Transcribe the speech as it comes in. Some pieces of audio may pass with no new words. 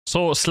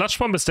So Sludge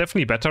Bomb is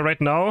definitely better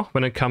right now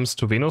when it comes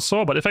to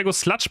Venusaur, but if I go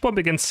Sludge Bomb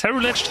against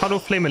Cerulege,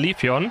 Talonflame, and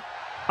Leafeon,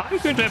 I'm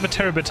going to have a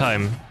terrible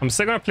time. I'm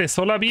still going to play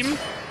Solar Beam,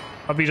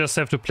 but we just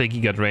have to play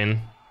Giga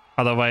Drain.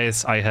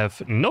 Otherwise, I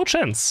have no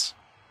chance.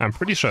 I'm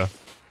pretty sure.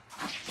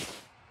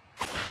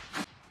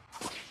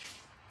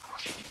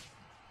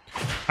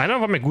 I know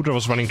what my Gudra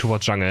was running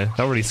towards jungle. That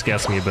already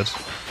scares me a bit.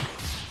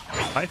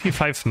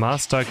 5v5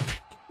 Master...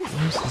 What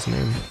is his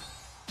name?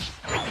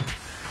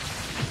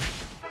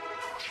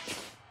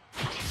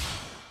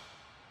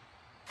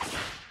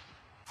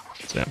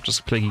 So yeah,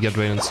 just play Giga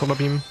Drain and Solar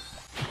Beam.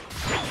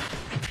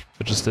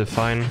 Which is still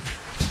fine.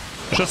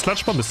 Just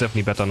Sludge Bomb is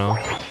definitely better now.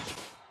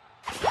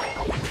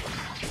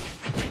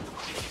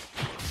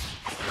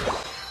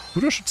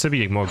 Gudra should still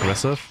be more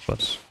aggressive,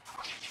 but...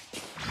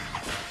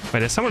 Wait,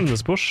 there's someone in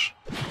this bush.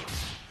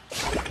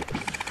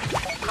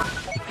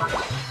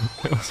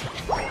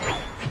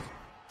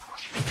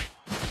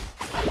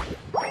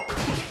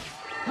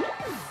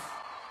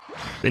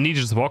 Then he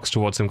just walks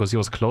towards him because he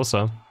was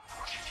closer.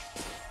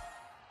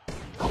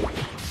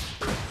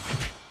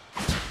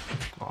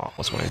 Oh,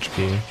 was 1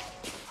 HP.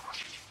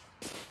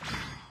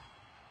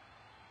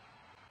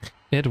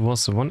 It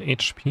was 1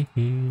 HP.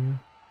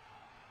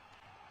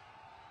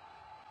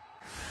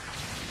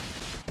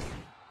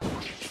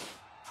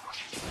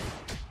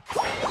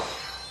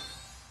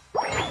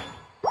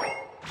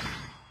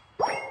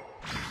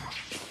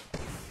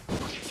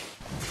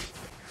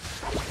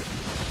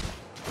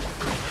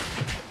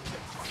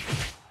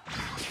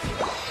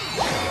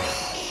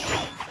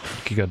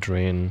 Giga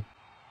Drain.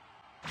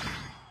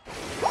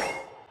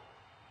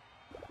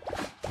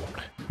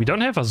 We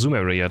don't have a zoom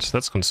area yet,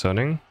 that's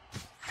concerning.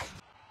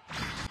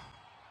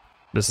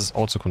 This is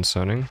also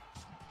concerning.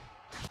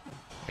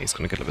 He's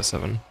gonna get level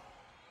 7.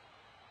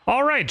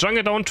 Alright,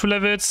 jungle down 2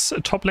 levels,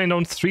 top lane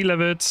down 3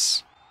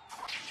 levels.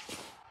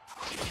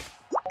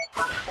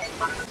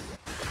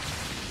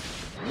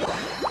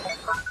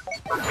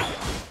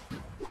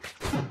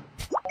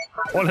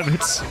 All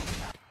levels.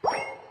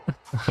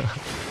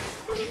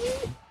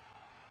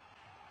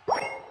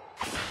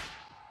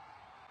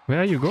 Where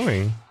are you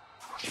going?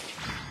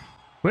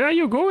 Where are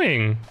you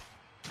going?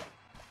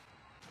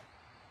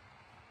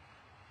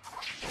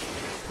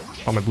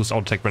 Oh, my boost auto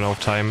attack ran out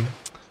of time.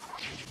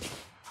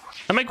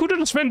 And my Gudra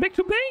just ran back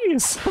to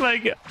base!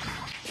 Like...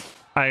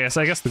 I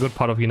guess the good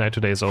part of Unite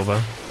today is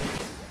over.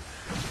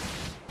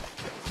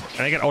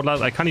 And I get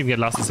outlast. I can't even get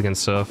lastest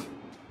against Surf.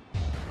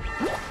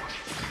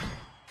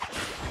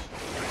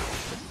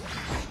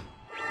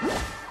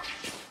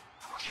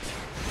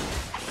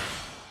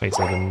 Wait,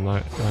 7,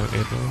 9,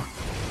 8 now.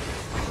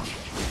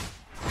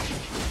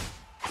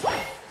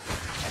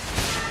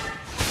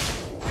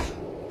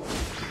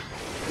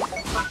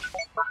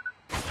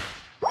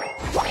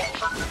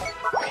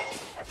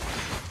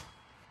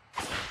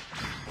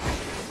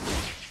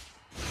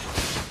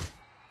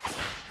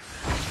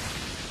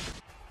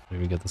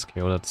 We get this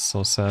KO, that's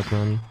so sad,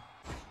 man.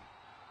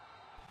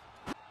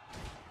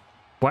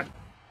 What?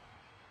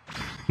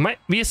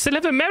 We still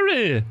have a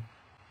Meryl!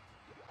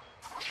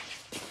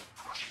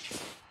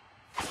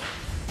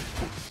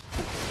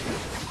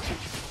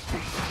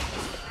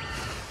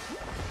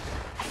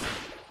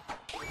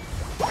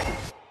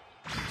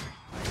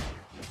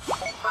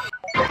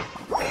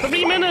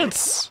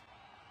 Minutes!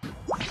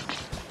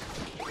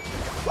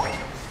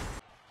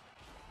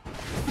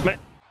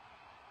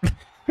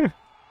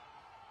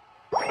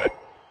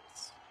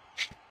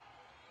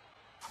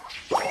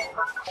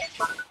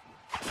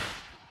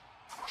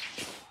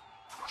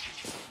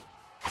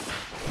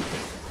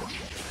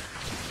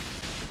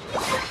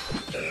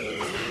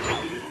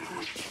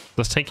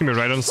 Does taking me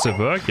right on still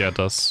work? Yeah, it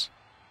does.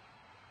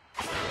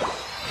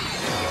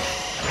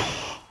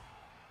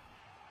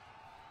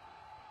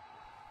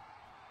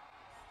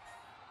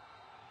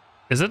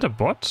 Is it a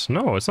bot?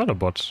 No, it's not a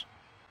bot.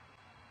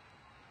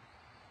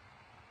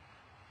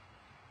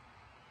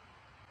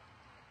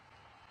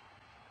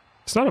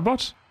 It's not a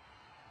bot.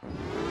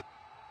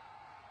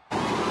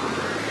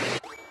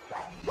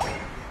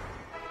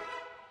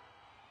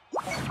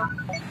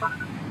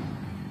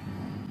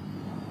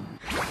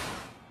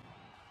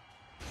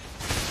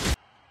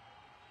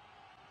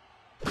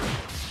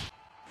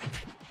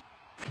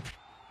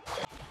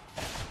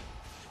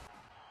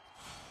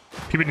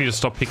 People need to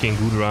stop picking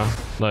Gudra.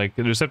 Like,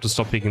 you just have to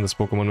stop picking this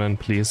Pokemon, man,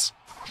 please.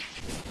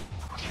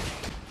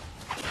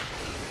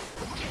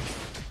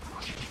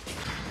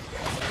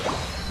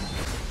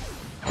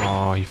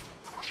 Oh, I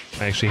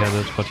actually had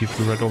it, but he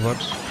flew right over it.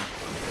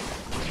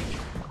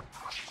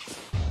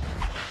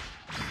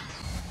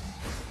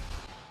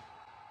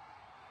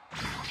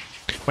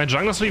 My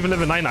jungler's not even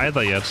level 9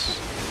 either yet.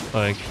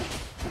 Like...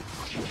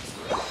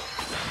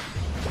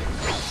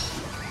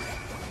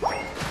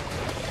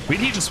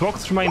 Really, just walk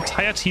through my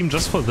entire team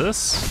just for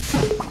this?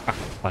 Ah,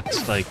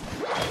 what, like...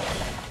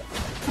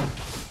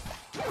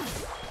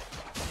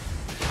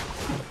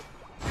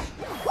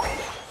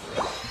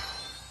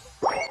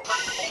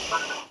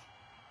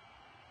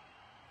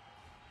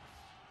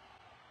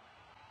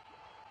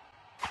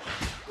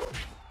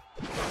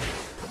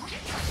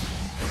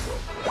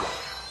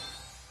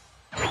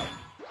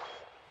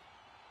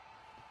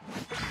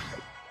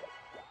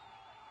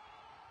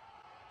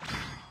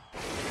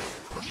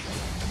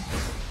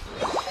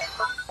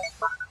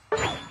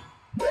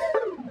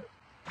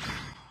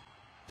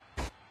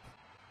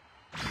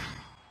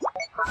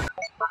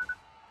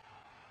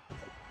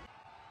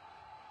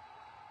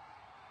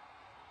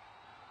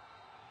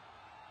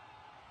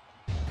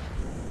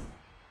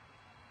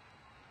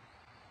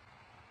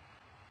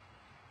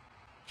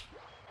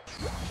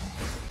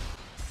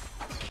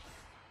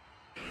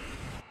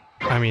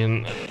 I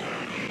mean...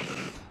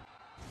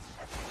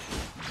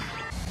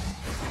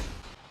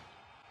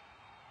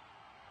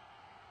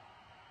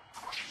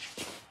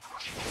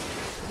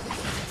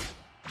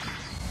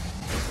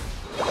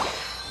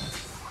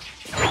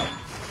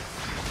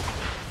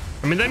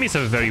 I mean, that means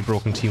a very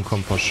broken team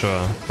comp for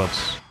sure, but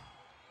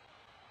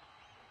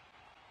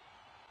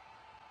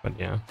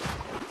yeah.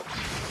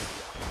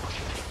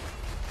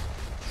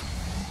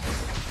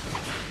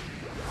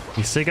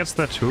 He still gets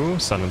that too?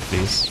 Summon,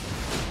 please.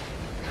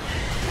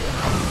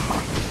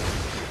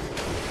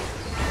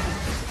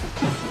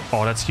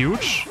 Oh, that's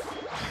huge.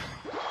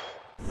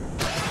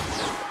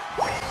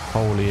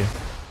 Holy.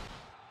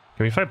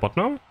 Can we fight bot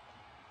now?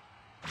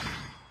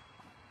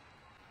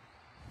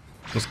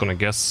 Just gonna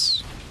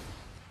guess.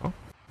 Oh,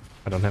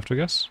 I don't have to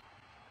guess.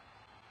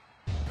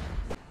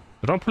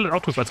 I don't pull it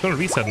out too far. It's gonna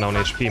reset now in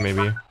HP,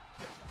 maybe.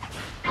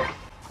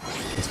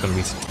 It's gonna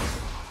reset.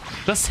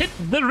 Just hit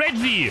the red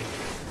V!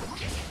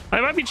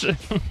 I might be...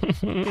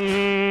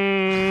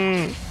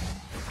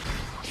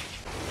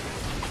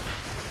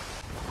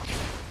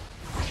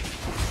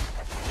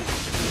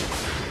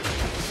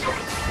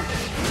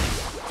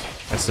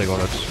 I still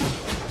got it.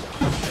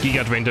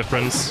 Giga drain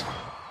difference.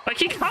 Like,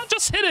 he can't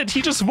just hit it,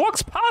 he just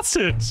walks past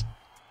it!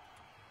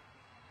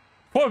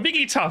 Poor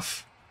Biggie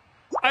Tough!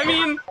 I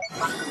mean,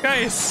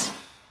 guys...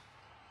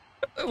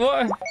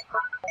 What?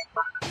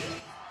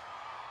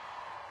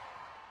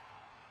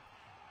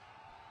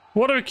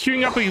 What are we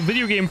queuing up a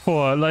video game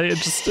for? Like, it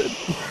just...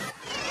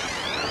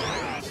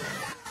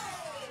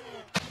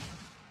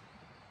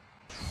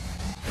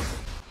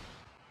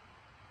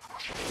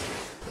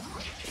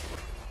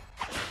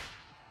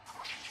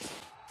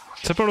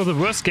 It's one of the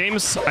worst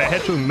games I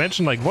had to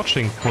imagine, like,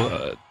 watching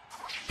for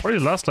probably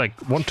the last, like,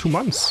 1-2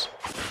 months.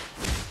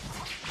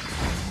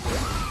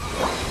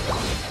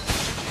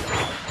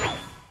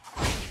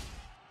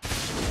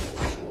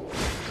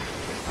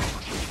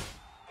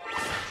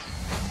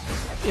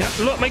 Yeah,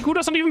 look, my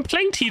Guda's not even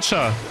playing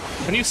teacher,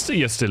 and you're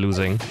still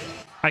losing.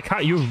 I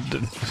can't. You.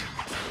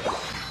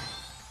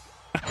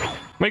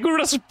 My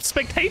Guda's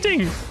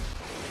spectating.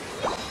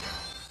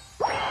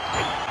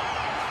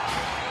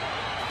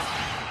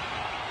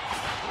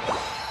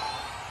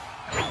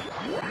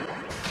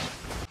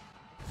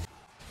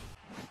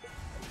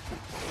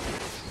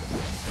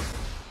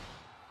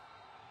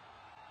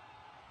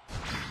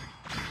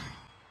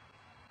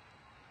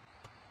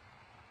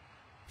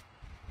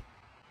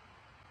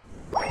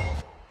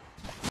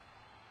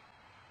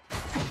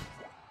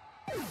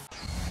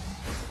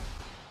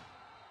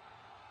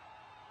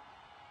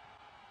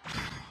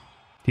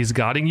 He's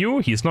guarding you?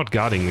 He's not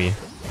guarding me.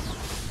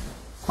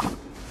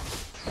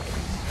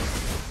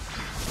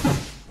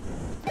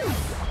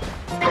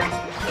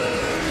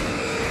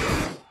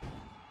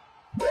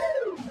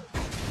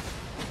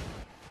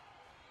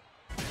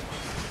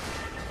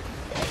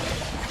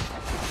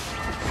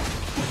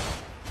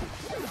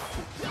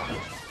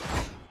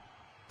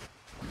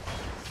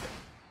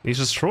 He's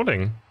just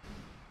trolling.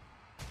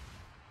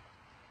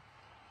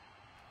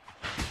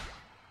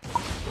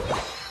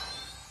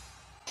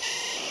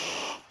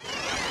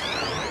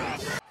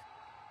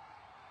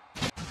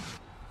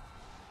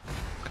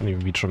 Can't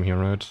even reach from here,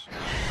 right?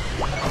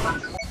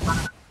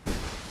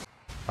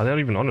 Are they not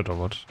even on it or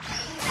what?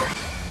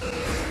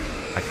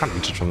 I can't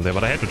reach it from there,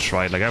 but I had to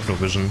try it, like I have no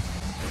vision.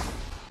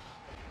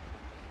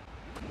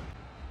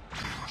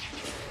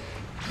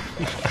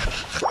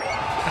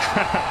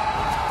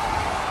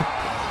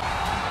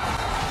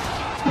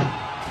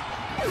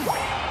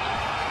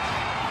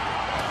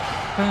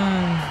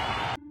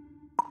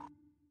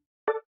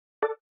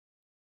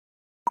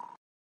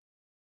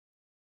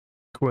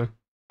 Cool.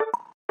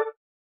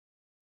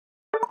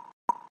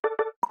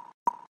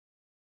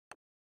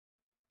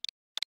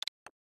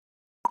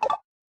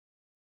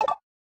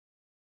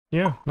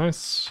 Yeah,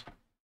 nice.